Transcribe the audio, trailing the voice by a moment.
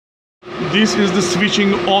This is the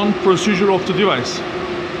switching on procedure of the device.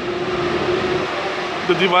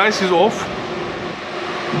 The device is off.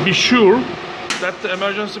 Be sure that the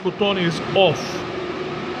emergency button is off.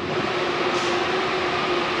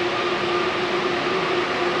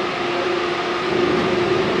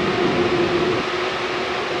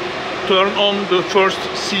 Turn on the first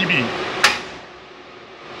CB.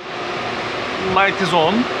 Light is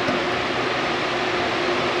on.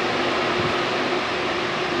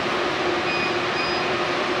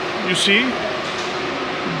 You see,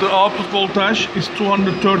 the output voltage is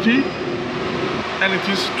 230 and it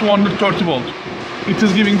is 230 volt. It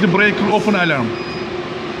is giving the breaker open alarm.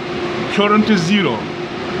 Current is 0.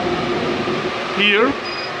 Here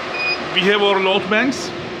we have our load banks.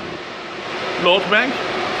 Load bank.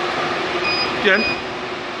 Again,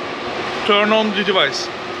 turn on the device.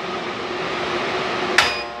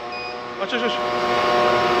 Aç.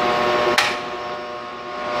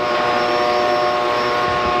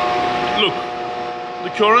 Look,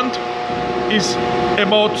 the current is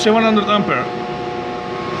about 700 ampere.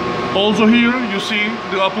 Also here you see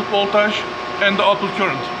the output voltage and the output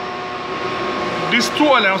current. These two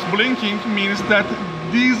alarms blinking means that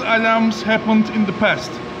these alarms happened in the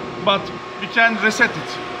past, but we can reset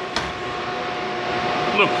it.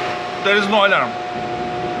 Look, there is no alarm.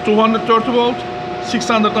 230 volt,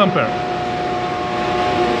 600 ampere.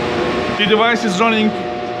 The device is running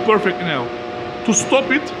perfectly now. To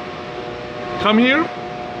stop it, come here,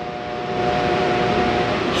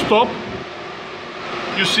 stop.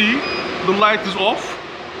 You see, the light is off.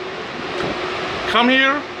 Come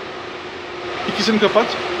here, ikisini kapat.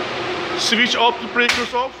 Switch output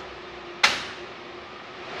breakers off.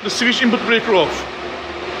 The switch input breaker off.